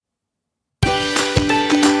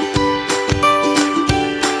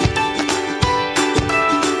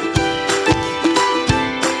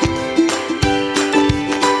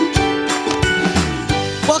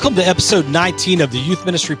Welcome to episode 19 of the Youth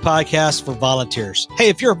Ministry Podcast for Volunteers. Hey,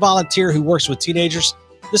 if you're a volunteer who works with teenagers,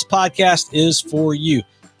 this podcast is for you.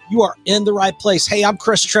 You are in the right place. Hey, I'm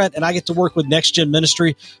Chris Trent, and I get to work with Next Gen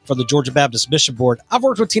Ministry for the Georgia Baptist Mission Board. I've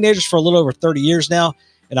worked with teenagers for a little over 30 years now,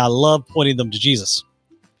 and I love pointing them to Jesus.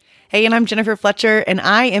 Hey, and I'm Jennifer Fletcher, and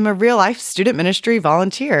I am a real-life student ministry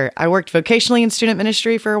volunteer. I worked vocationally in student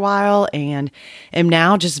ministry for a while and am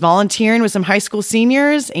now just volunteering with some high school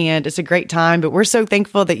seniors, and it's a great time, but we're so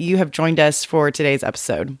thankful that you have joined us for today's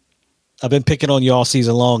episode. I've been picking on you all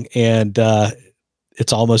season long, and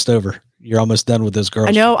it's almost over. You're almost done with those girls.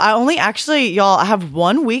 I know. I have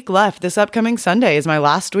 1 week left. This upcoming Sunday is my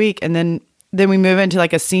last week, and then we move into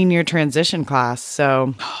like a senior transition class,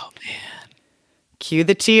 so... Oh, man. Cue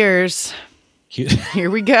the tears.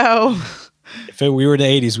 Here we go. If we were in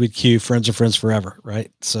the 80s, we'd cue Friends Are Friends Forever,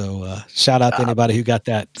 right? So shout out to anybody who got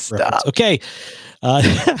that reference. Okay. Well,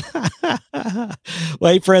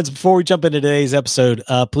 hey, friends, before we jump into today's episode,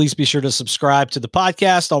 please be sure to subscribe to the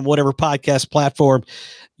podcast on whatever podcast platform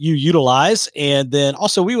you utilize. And then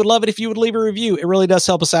also, we would love it if you would leave a review. It really does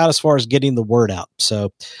help us out as far as getting the word out.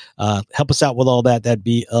 So help us out with all that. That'd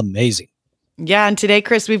be amazing. Yeah, and today,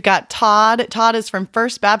 Chris, we've got Todd. Todd is from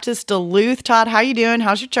First Baptist Duluth. Todd, how you doing?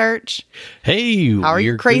 How's your church? Hey, how are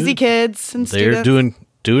your crazy kids and students? They're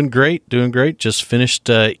doing great. Just finished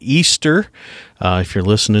Easter. If you're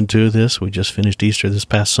listening to this, we just finished Easter this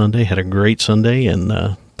past Sunday. Had a great Sunday,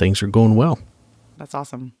 and things are going well. That's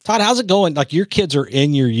awesome. Todd, how's it going? Like, your kids are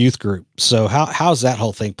in your youth group, so how's that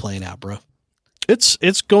whole thing playing out, bro?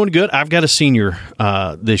 It's going good. I've got a senior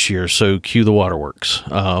this year, so cue the waterworks.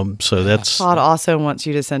 So that's Todd also wants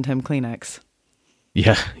you to send him Kleenex.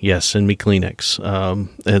 Yeah, send me Kleenex.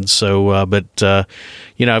 And so, but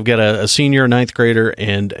I've got a senior, a ninth grader,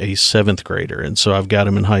 and a seventh grader, and so I've got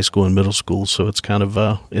them in high school and middle school. So it's kind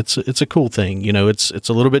of it's a cool thing. It's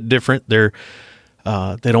a little bit different. They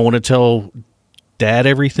don't want to tell dad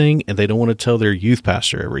everything, and they don't want to tell their youth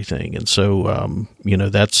pastor everything, and so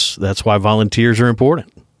that's why volunteers are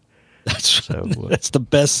important. That's the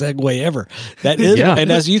best segue ever. That is, yeah.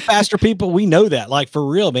 And as youth pastor people, we know that. Like, for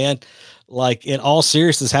real, man. Like, in all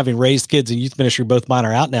seriousness, having raised kids in youth ministry, both mine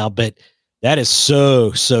are out now, but that is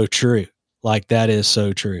so true. Like, that is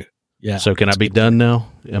so true. Yeah. So can I be done now?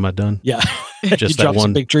 Am I done? Yeah. Just that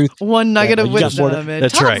one big truth. One nugget of wisdom.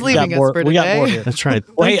 That's Todd's right. leaving us for we got more today. here. That's right.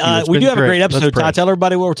 Hey, we do have a great episode. Todd, tell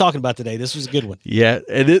everybody what we're talking about today. This was a good one. Yeah,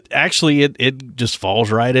 and it just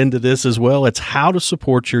falls right into this as well. It's how to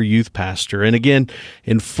support your youth pastor. And again,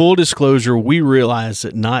 in full disclosure, we realize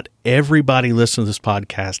that not everybody listening to this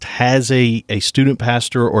podcast has a student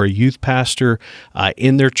pastor or a youth pastor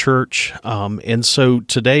in their church. And so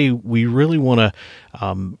today we really want to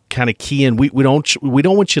kind of key in. We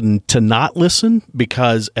don't want you to not listen,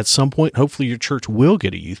 because at some point, hopefully, your church will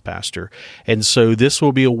get a youth pastor, and so this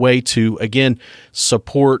will be a way to again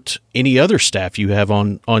support any other staff you have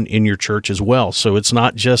on in your church as well. So it's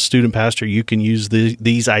not just student pastor. You can use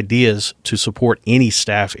these ideas to support any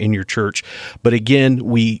staff in your church. But again,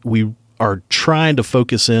 we are trying to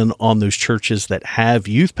focus in on those churches that have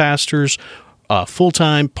youth pastors.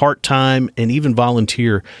 Full-time, part-time, and even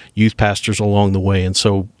volunteer youth pastors along the way. And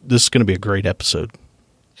so this is going to be a great episode.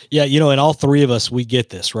 Yeah, and all three of us, we get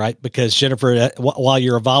this, right? Because Jennifer, while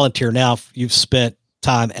you're a volunteer now, you've spent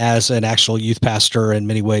time as an actual youth pastor in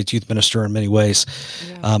many ways, youth minister in many ways,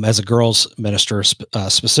 as a girls minister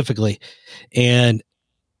specifically. And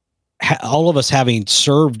all of us having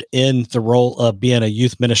served in the role of being a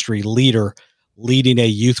youth ministry leader, leading a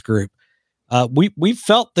youth group, we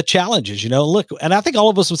felt the challenges, look, and I think all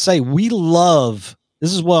of us would say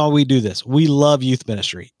this is why we do this. We love youth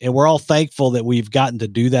ministry, and we're all thankful that we've gotten to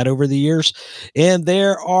do that over the years. And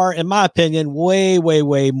there are, in my opinion, way, way,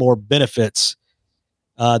 way more benefits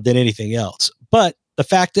than anything else. But the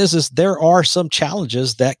fact is there are some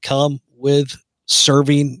challenges that come with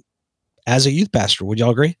serving as a youth pastor. Would y'all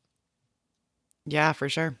agree? Yeah, for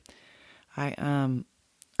sure.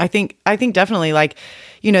 I think definitely, like,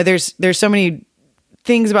 there's so many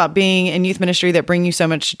things about being in youth ministry that bring you so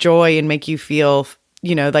much joy and make you feel,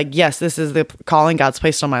 like, yes, this is the calling God's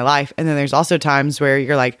placed on my life. And then there's also times where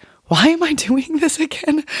you're like, why am I doing this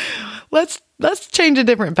again? Let's change a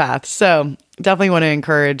different path. So definitely want to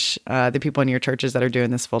encourage the people in your churches that are doing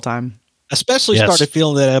this full time. Especially started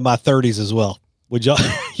feeling that in my 30s as well. Would y'all,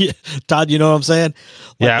 Todd, you know what I'm saying?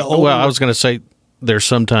 Like, I was going to say, there's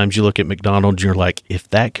sometimes you look at McDonald's, you're like, if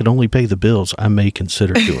that could only pay the bills, I may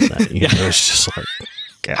consider doing that. It's just like,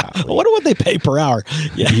 God. I wonder what they pay per hour.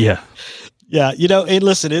 Yeah. And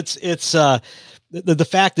listen, it's the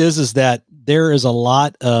fact is that there is a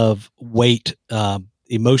lot of weight,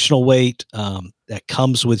 emotional weight, that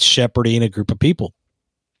comes with shepherding a group of people.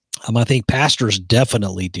 I think pastors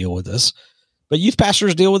definitely deal with this, but youth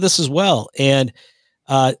pastors deal with this as well. And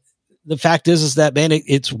the fact is that, man,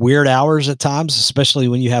 it's weird hours at times, especially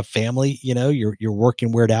when you have family. You're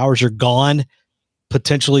working weird hours. You're gone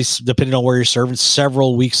potentially, depending on where you're serving,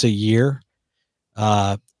 several weeks a year.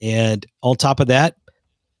 And on top of that,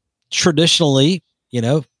 traditionally,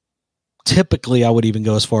 typically, I would even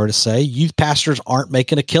go as far to say youth pastors aren't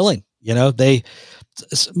making a killing.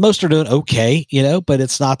 Most are doing okay, but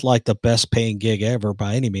it's not like the best paying gig ever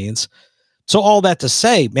by any means. So all that to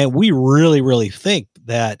say, man, we really, really think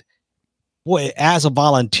that, boy, as a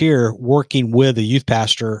volunteer working with a youth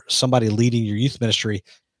pastor, somebody leading your youth ministry,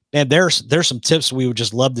 man, there's some tips we would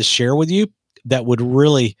just love to share with you that would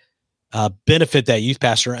really benefit that youth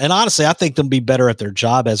pastor. And honestly, I think they'll be better at their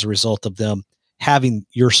job as a result of them having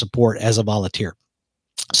your support as a volunteer.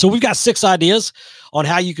 So we've got 6 ideas on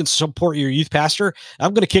how you can support your youth pastor.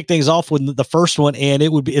 I'm going to kick things off with the first one, and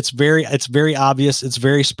it's very obvious. It's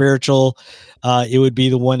very spiritual. It would be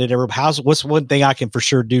the one that what's one thing I can for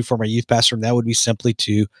sure do for my youth pastor? And that would be simply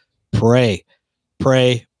to pray.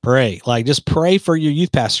 Like, just pray for your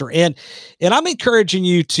youth pastor. And I'm encouraging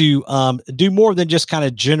you to do more than just kind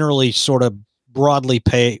of generally sort of broadly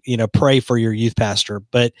pray for your youth pastor,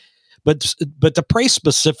 but to pray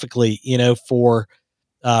specifically, for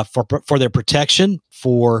their protection,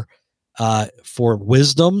 for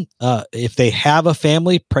wisdom. If they have a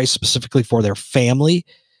family, pray specifically for their family.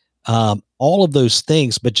 All of those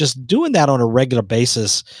things, but just doing that on a regular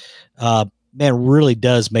basis, man, really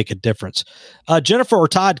does make a difference. Jennifer or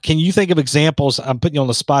Todd, can you think of examples? I'm putting you on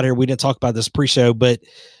the spot here. We didn't talk about this pre-show, but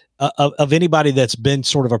of anybody that's been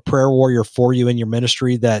sort of a prayer warrior for you in your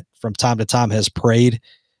ministry that from time to time has prayed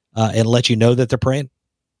and let you know that they're praying?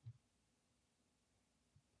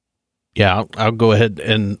 Yeah, I'll go ahead.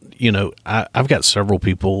 And, I've got several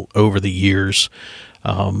people over the years,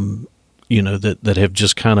 that have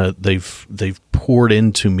just kind of, they've poured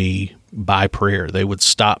into me by prayer. They would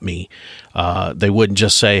stop me. They wouldn't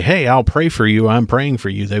just say, "Hey, I'll pray for you. I'm praying for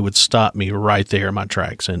you." They would stop me right there in my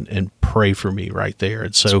tracks and pray for me right there.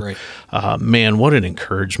 And so, man, what an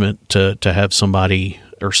encouragement to have somebody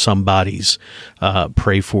or somebody's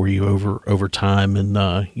pray for you over time. And,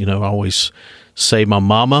 I always say my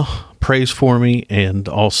mama prays for me, and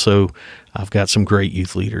also I've got some great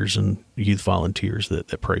youth leaders and youth volunteers that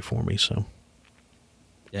pray for me. So,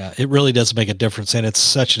 yeah, it really does make a difference, and it's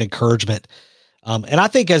such an encouragement. And I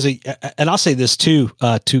think and I'll say this too,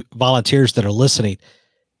 to volunteers that are listening,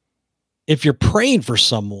 if you're praying for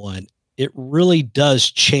someone, it really does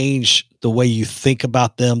change the way you think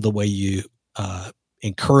about them, the way you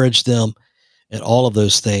encourage them, and all of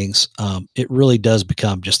those things. It really does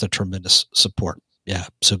become just a tremendous support. Yeah.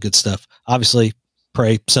 So good stuff. Obviously,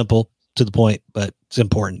 pray, simple, to the point, but it's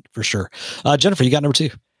important for sure. Jennifer, you got number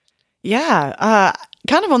 2. Yeah.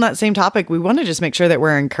 Kind of on that same topic, we want to just make sure that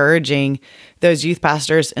we're encouraging those youth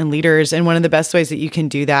pastors and leaders. And one of the best ways that you can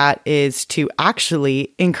do that is to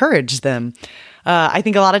actually encourage them. I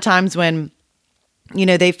think a lot of times when,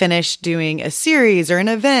 they finish doing a series or an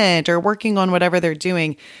event or working on whatever they're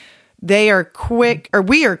doing, we are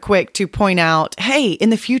quick to point out, hey, in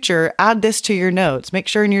the future, add this to your notes. Make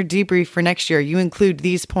sure in your debrief for next year, you include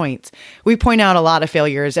these points. We point out a lot of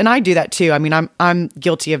failures, and I do that too. I mean, I'm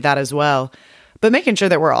guilty of that as well. But making sure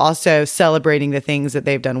that we're also celebrating the things that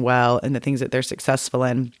they've done well and the things that they're successful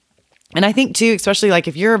in. And I think too, especially like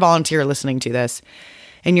if you're a volunteer listening to this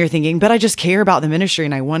and you're thinking, but I just care about the ministry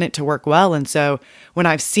and I want it to work well. And so when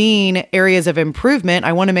I've seen areas of improvement,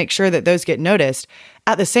 I want to make sure that those get noticed.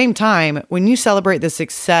 At the same time, when you celebrate the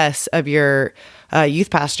success of your youth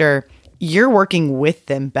pastor, you're working with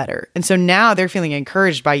them better. And so now they're feeling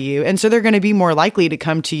encouraged by you. And so they're going to be more likely to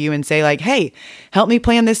come to you and say like, hey, help me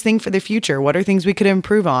plan this thing for the future. What are things we could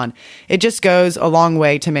improve on? It just goes a long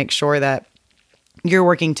way to make sure that you're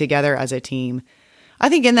working together as a team. I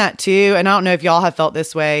think in that too, and I don't know if y'all have felt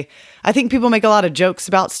this way, I think people make a lot of jokes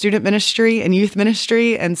about student ministry and youth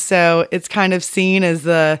ministry. And so it's kind of seen as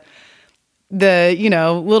the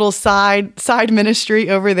little side ministry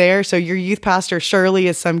over there. So your youth pastor Shirley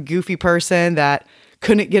is some goofy person that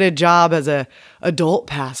couldn't get a job as a adult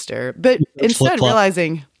pastor, but instead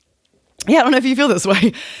realizing, I don't know if you feel this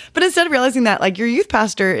way, but instead of realizing that like your youth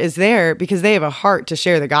pastor is there because they have a heart to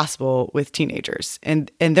share the gospel with teenagers,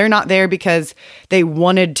 and they're not there because they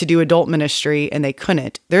wanted to do adult ministry and they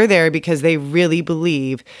couldn't. They're there because they really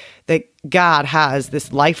believe that God has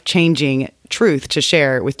this life-changing truth to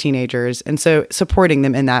share with teenagers. And so supporting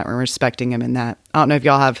them in that and respecting them in that. I don't know if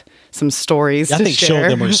y'all have some stories to share. I think showing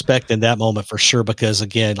them respect in that moment for sure, because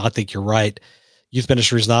again, I think you're right. youth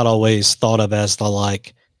ministry is not always thought of as the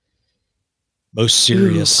like most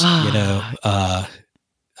serious,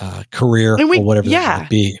 career or whatever that might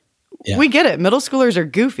be. Yeah. We get it. Middle schoolers are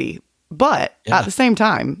goofy, but at the same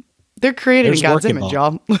time, they're created in God's image,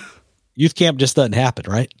 y'all. Youth camp just doesn't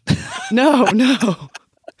happen, right? No.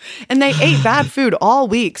 And they ate bad food all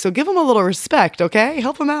week. So give them a little respect, okay?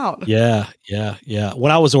 Help them out. Yeah.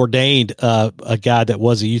 When I was ordained, a guy that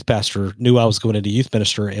was a youth pastor knew I was going into youth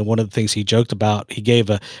ministry. And one of the things he joked about, he gave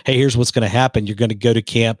hey, here's what's going to happen. You're going to go to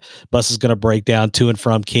camp. Bus is going to break down to and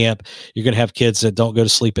from camp. You're going to have kids that don't go to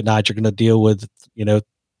sleep at night. You're going to deal with,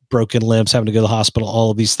 broken limbs, having to go to the hospital,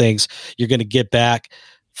 all of these things. You're going to get back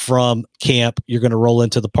from camp. You're going to roll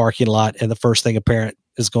into the parking lot. And the first thing a parent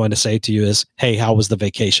is going to say to you is, hey, how was the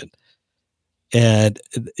vacation? And,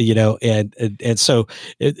 and so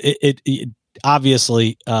it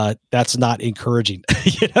obviously that's not encouraging,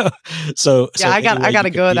 So I got to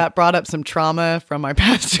go. That brought up some trauma from my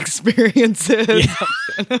past experiences.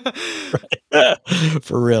 Yeah.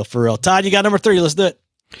 For real. Todd, you got number 3. Let's do it.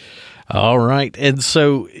 All right. And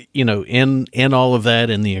so, in all of that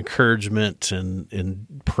and the encouragement and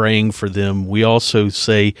praying for them, we also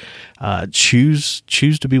say, choose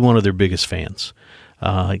to be one of their biggest fans.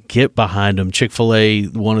 Get behind them. Chick-fil-A,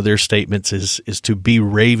 one of their statements is to be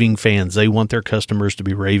raving fans. They want their customers to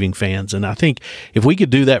be raving fans. And I think if we could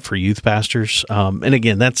do that for youth pastors, and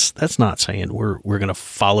again, that's not saying we're going to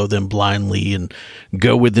follow them blindly and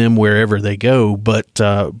go with them wherever they go. But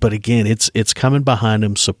again, it's coming behind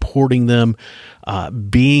them, supporting them,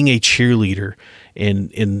 being a cheerleader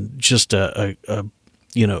in just a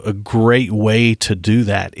great way to do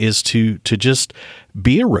that is to just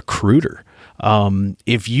be a recruiter.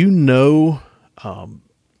 If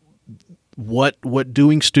what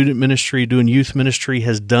doing student ministry, doing youth ministry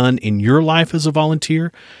has done in your life as a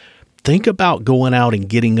volunteer, think about going out and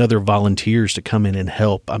getting other volunteers to come in and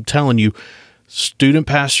help. I'm telling you, student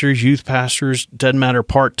pastors, youth pastors, doesn't matter,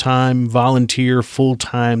 part-time, volunteer,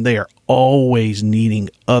 full-time, they are always needing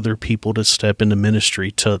other people to step into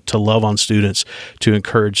ministry, to love on students, to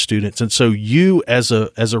encourage students. And so you as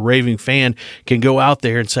a raving fan can go out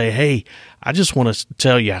there and say, hey, I just want to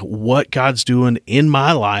tell you what God's doing in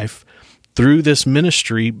my life through this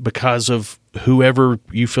ministry because of whoever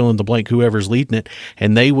you fill in the blank, whoever's leading it,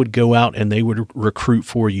 and they would go out and they would recruit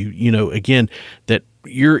for you. Again, that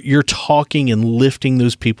you're talking and lifting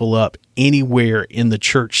those people up anywhere in the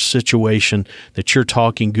church situation, that you're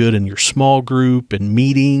talking good in your small group and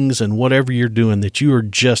meetings and whatever you're doing, that you are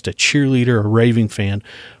just a cheerleader, a raving fan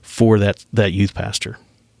for that youth pastor.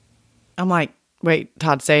 I'm like, wait,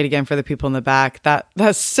 Todd, say it again for the people in the back.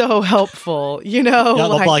 That's so helpful. I'm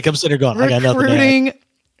sitting there going, I got nothing to add.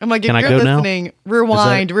 I'm like, if you're listening, now?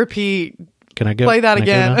 Rewind, repeat. Can I go? Play that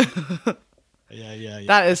again. Yeah.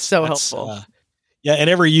 That is so helpful. And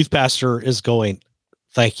every youth pastor is going,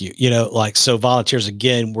 thank you. So volunteers,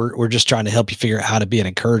 again, we're just trying to help you figure out how to be an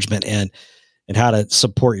encouragement and how to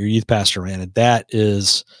support your youth pastor, man. And that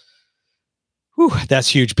is, that's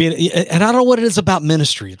huge. And I don't know what it is about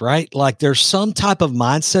ministry, right? Like there's some type of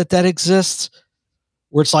mindset that exists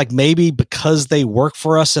where it's like maybe because they work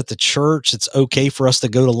for us at the church, it's okay for us to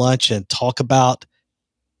go to lunch and talk about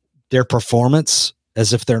their performance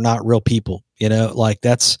as if they're not real people. Like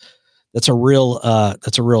that's a real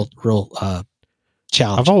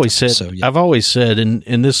challenge. I've always said,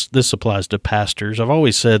 and this applies to pastors. I've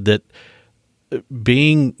always said that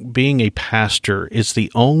being a pastor is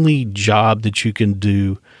the only job that you can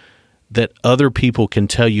do that other people can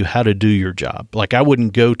tell you how to do your job. Like I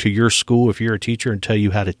wouldn't go to your school if you're a teacher and tell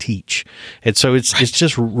you how to teach. And so it's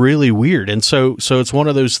just really weird. And so it's one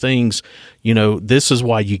of those things, this is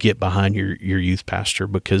why you get behind your youth pastor,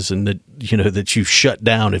 because that you shut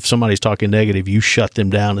down. If somebody's talking negative, you shut them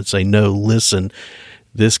down and say, no, listen,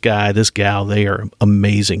 this guy, this gal, they are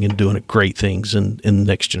amazing and doing great things in the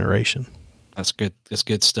next generation. That's good. That's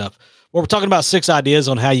good stuff. Well, we're talking about 6 ideas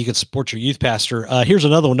on how you can support your youth pastor. Here's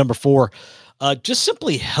another one, number 4. Just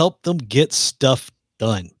simply help them get stuff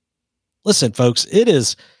done. Listen, folks,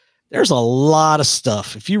 there's a lot of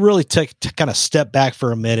stuff. If you really take to kind of step back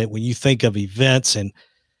for a minute, when you think of events and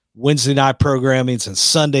Wednesday night programmings and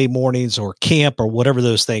Sunday mornings or camp or whatever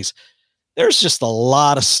those things, there's just a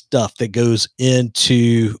lot of stuff that goes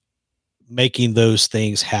into making those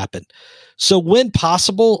things happen. So when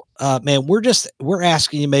possible, man, we're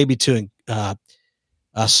asking you maybe to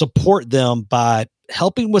support them by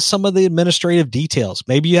helping with some of the administrative details.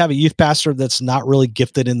 Maybe you have a youth pastor that's not really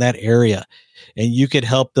gifted in that area, and you could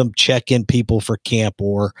help them check in people for camp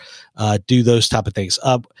or do those type of things.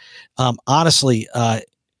 Honestly,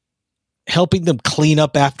 helping them clean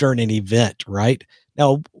up after an event, right?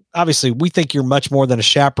 Now, obviously we think you're much more than a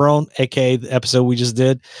chaperone, aka the episode we just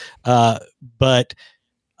did. But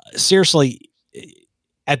seriously,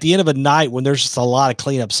 at the end of a night when there's just a lot of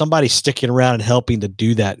cleanup, somebody sticking around and helping to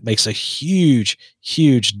do that makes a huge,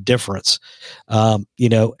 huge difference. And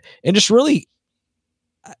just really,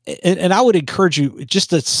 and I would encourage you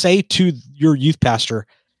just to say to your youth pastor,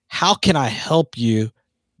 how can I help you?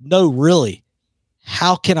 No, really,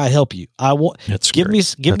 how can I help you? I want, give me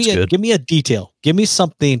a detail. Give me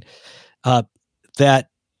something, that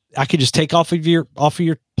I could just take off of your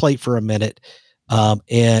plate for a minute.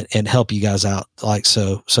 And help you guys out.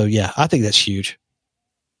 So yeah, I think that's huge.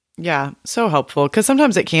 Yeah. So helpful. Cause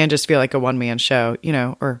sometimes it can just feel like a one-man show,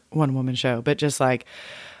 or one-woman show, but just like,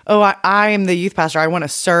 oh, I am the youth pastor. I want to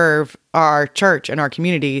serve our church and our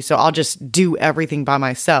community. So I'll just do everything by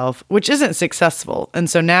myself, which isn't successful. And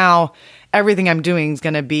so now everything I'm doing is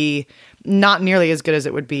going to be not nearly as good as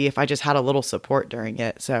it would be if I just had a little support during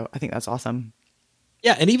it. So I think that's awesome.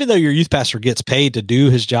 Yeah. And even though your youth pastor gets paid to do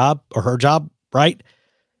his job or her job, right,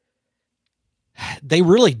 they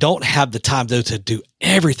really don't have the time though to do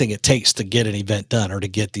everything it takes to get an event done or to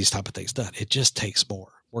get these type of things done. It just takes more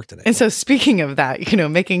work than that. And so speaking of that,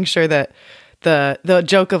 making sure that the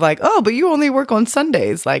joke of like, oh, but you only work on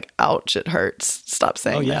Sundays, like, ouch, it hurts. Stop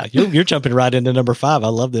saying that. You're jumping right into number 5. I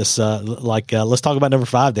love this. Let's talk about number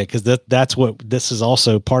 5 then, because that's what this is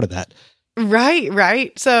also part of that.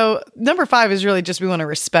 Right. So number 5 is really just we want to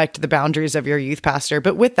respect the boundaries of your youth pastor.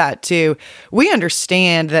 But with that too, we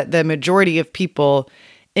understand that the majority of people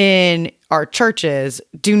in our churches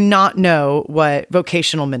do not know what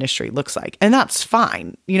vocational ministry looks like. And that's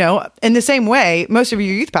fine. In the same way, most of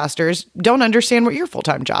your youth pastors don't understand what your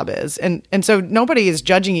full-time job is. And so nobody is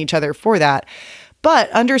judging each other for that. But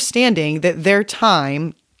understanding that their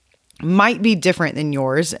time might be different than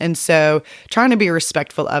yours. And so trying to be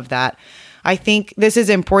respectful of that. I think this is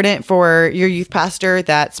important for your youth pastor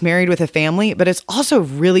that's married with a family, but it's also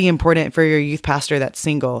really important for your youth pastor that's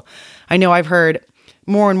single. I know I've heard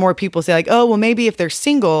more and more people say like, oh, well, maybe if they're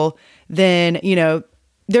single, then,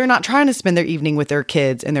 they're not trying to spend their evening with their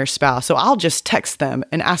kids and their spouse. So I'll just text them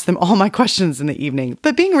and ask them all my questions in the evening,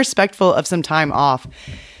 but being respectful of some time off.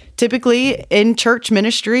 Typically in church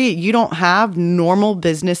ministry, you don't have normal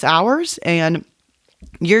business hours, and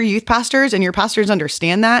your youth pastors and your pastors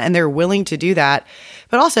understand that and they're willing to do that.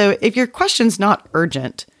 But also, if your question's not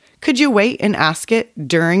urgent, could you wait and ask it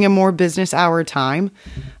during a more business hour time?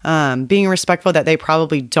 Being respectful that they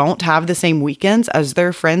probably don't have the same weekends as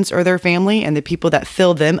their friends or their family and the people that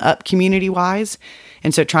fill them up community-wise.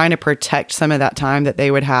 And so trying to protect some of that time that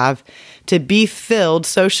they would have to be filled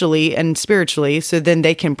socially and spiritually so then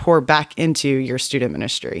they can pour back into your student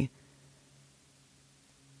ministry.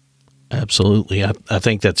 Absolutely. I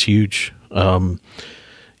think that's huge.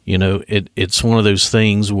 It's one of those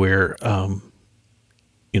things where, a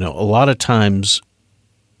lot of times,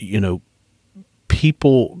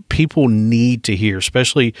 people need to hear,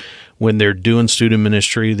 especially when they're doing student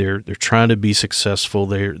ministry, they're trying to be successful.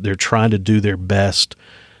 They're trying to do their best.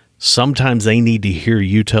 Sometimes they need to hear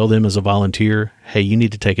you tell them as a volunteer, hey, you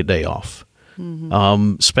need to take a day off.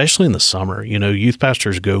 Mm-hmm. Especially in the summer, youth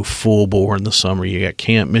pastors go full bore in the summer. You got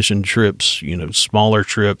camp mission trips, smaller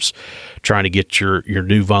trips, trying to get your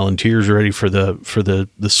new volunteers ready for the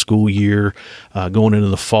school year, going into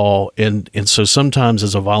the fall. And so sometimes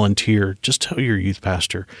as a volunteer, just tell your youth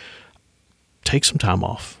pastor, take some time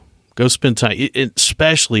off, go spend time,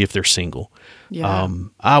 especially if they're single. Yeah.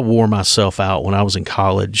 I wore myself out when I was in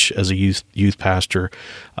college as a youth pastor,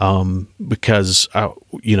 because I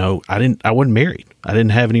wasn't married. I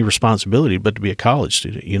didn't have any responsibility but to be a college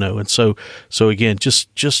student, and so again,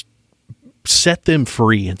 just set them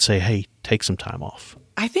free and say, hey, take some time off.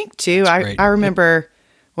 I think too, I remember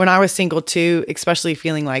when I was single too, especially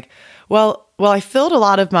feeling like, well, I filled a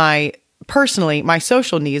lot of my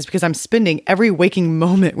social needs because I'm spending every waking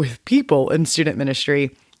moment with people in student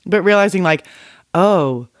ministry. But realizing like,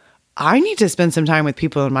 oh, I need to spend some time with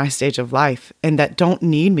people in my stage of life and that don't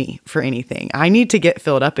need me for anything. I need to get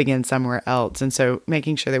filled up again somewhere else. And so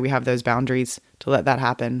making sure that we have those boundaries to let that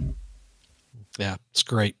happen. Yeah, it's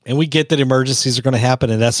great. And we get that emergencies are going to happen,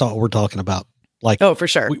 and that's not what we're talking about. Like, oh, for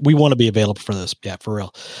sure. We want to be available for this. Yeah, for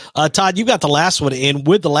real. Todd, you got the last one. And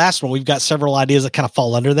with the last one, we've got several ideas that kind of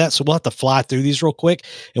fall under that. So we'll have to fly through these real quick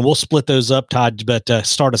and we'll split those up, Todd, but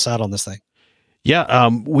start us out on this thing. Yeah.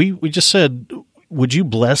 We just said, would you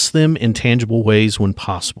bless them in tangible ways when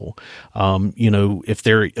possible? If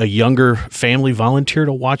they're a younger family, volunteer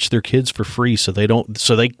to watch their kids for free, so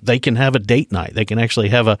they can have a date night. They can actually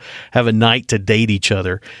have a night to date each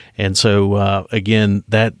other. And so again,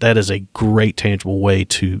 that is a great tangible way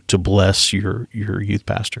to bless your youth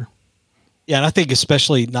pastor. Yeah, and I think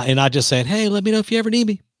especially not just saying, "Hey, let me know if you ever need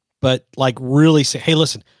me," but like really say, "Hey,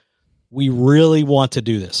 listen, we really want to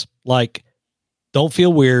do this. Like, don't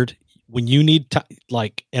feel weird when you need to,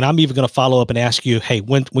 and I'm even going to follow up and ask you, hey,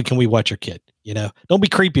 when can we watch your kid? Don't be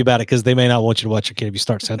creepy about it, because they may not want you to watch your kid if you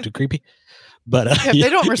start sounding too creepy. But if they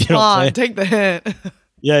don't respond, take the hint.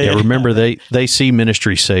 Yeah. Remember, they see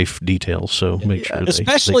ministry safe details, so make sure.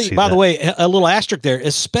 Especially, they by the way, a little asterisk there.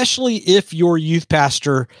 Especially if your youth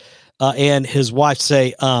pastor and his wife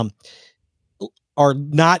say are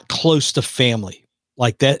not close to family.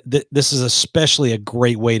 Like that, this is especially a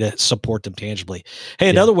great way to support them tangibly. Hey,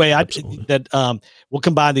 another way we'll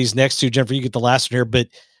combine these next two. Jennifer, you get the last one here, but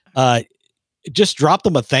just drop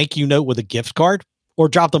them a thank you note with a gift card, or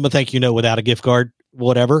drop them a thank you note without a gift card,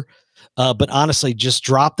 whatever. But honestly, just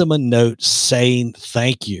drop them a note saying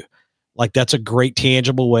thank you. Like, that's a great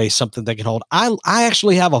tangible way, something they can hold. I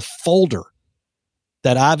actually have a folder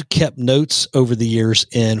that I've kept notes over the years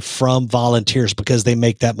from volunteers, because they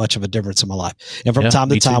make that much of a difference in my life. And from time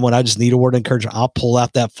to time, when I just need a word of encouragement, I'll pull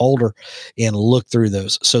out that folder and look through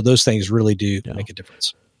those. So those things really do make a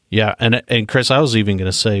difference. Yeah. And Chris, I was even going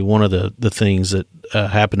to say, one of the things that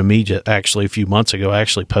happened to me actually a few months ago, I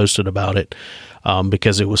actually posted about it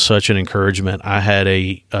because it was such an encouragement. I had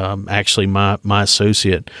actually my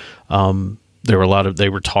associate, they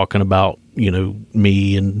were talking about,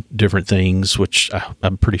 me and different things, which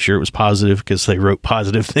I'm pretty sure it was positive, because they wrote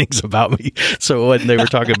positive things about me. So it wasn't they were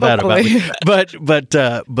talking bad about me. But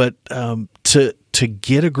to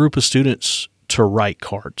get a group of students to write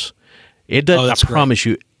cards, it doesn't. I promise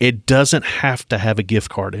you, it doesn't have to have a gift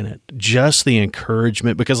card in it. Just the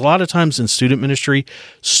encouragement, because a lot of times in student ministry,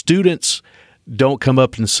 students don't come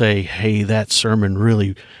up and say, "Hey, that sermon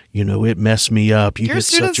really, it messed me up. You did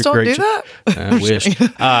such a great job." I wish.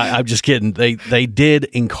 I'm just kidding. They did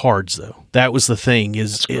in cards, though. That was the thing.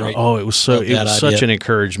 It was such an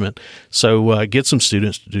encouragement. So get some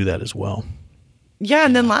students to do that as well. Yeah.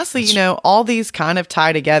 And then lastly, all these kind of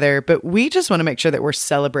tie together, but we just want to make sure that we're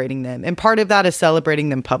celebrating them. And part of that is celebrating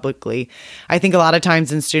them publicly. I think a lot of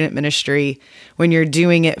times in student ministry, when you're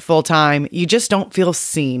doing it full time, you just don't feel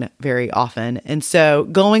seen very often. And so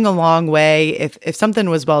going a long way, if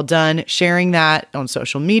something was well done, sharing that on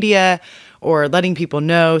social media or letting people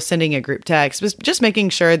know, sending a group text, just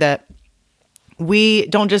making sure that we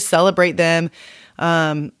don't just celebrate them,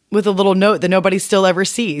 with a little note that nobody still ever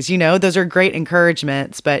sees. Those are great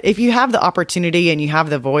encouragements. But if you have the opportunity and you have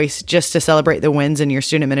the voice just to celebrate the wins in your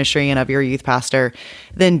student ministry and of your youth pastor,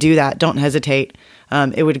 then do that. Don't hesitate.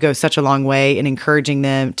 It would go such a long way in encouraging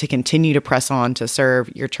them to continue to press on to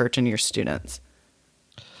serve your church and your students.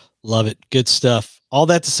 Love it. Good stuff. All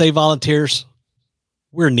that to say, volunteers,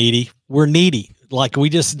 we're needy. Like, we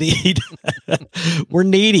just need, we're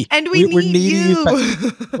needy. And we're needy you.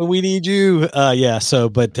 We need you.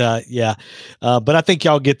 But I think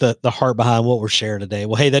y'all get the heart behind what we're sharing today.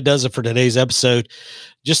 Well, hey, that does it for today's episode.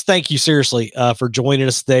 Just thank you seriously for joining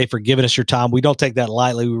us today, for giving us your time. We don't take that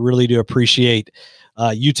lightly. We really do appreciate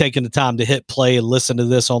you taking the time to hit play and listen to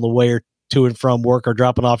this on the way or to and from work, or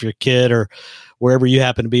dropping off your kid, or wherever you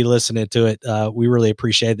happen to be listening to it. We really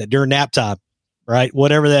appreciate that during nap time. Right?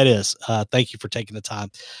 Whatever that is. Thank you for taking the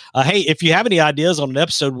time. Hey, if you have any ideas on an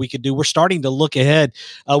episode we could do, we're starting to look ahead.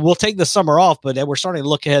 We'll take the summer off, but we're starting to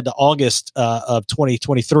look ahead to August of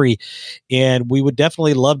 2023. And we would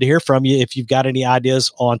definitely love to hear from you if you've got any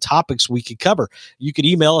ideas on topics we could cover. You could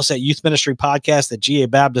email us at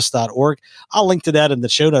youthministrypodcast@gabaptist.org. I'll link to that in the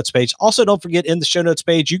show notes page. Also, don't forget, in the show notes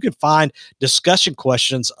page, you can find discussion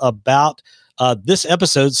questions about this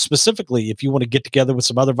episode specifically, if you want to get together with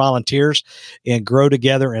some other volunteers and grow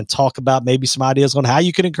together and talk about maybe some ideas on how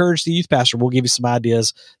you can encourage the youth pastor. We'll give you some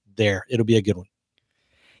ideas there. It'll be a good one.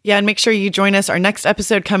 Yeah, and make sure you join us. Our next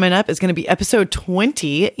episode coming up is going to be episode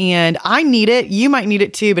 20, and I need it. You might need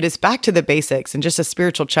it too, but it's back to the basics and just a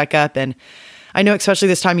spiritual checkup. And I know, especially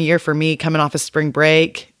this time of year for me, coming off of spring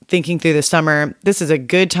break, thinking through the summer, this is a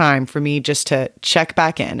good time for me just to check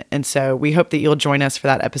back in. And so we hope that you'll join us for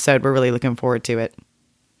that episode. We're really looking forward to it.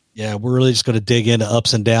 Yeah, we're really just going to dig into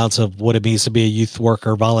ups and downs of what it means to be a youth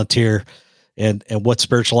worker, volunteer, and what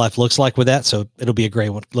spiritual life looks like with that. So it'll be a great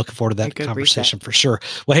one. Looking forward to that conversation for sure.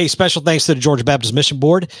 Well, hey, special thanks to the Georgia Baptist Mission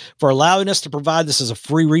Board for allowing us to provide this as a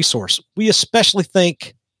free resource. We especially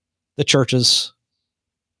thank the churches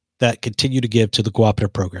that continue to give to the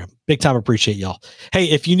cooperative program. Big time appreciate y'all. Hey,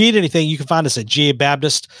 if you need anything, you can find us at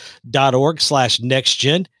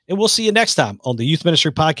gabaptist.org/nextgen. And we'll see you next time on the Youth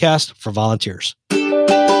Ministry Podcast for Volunteers.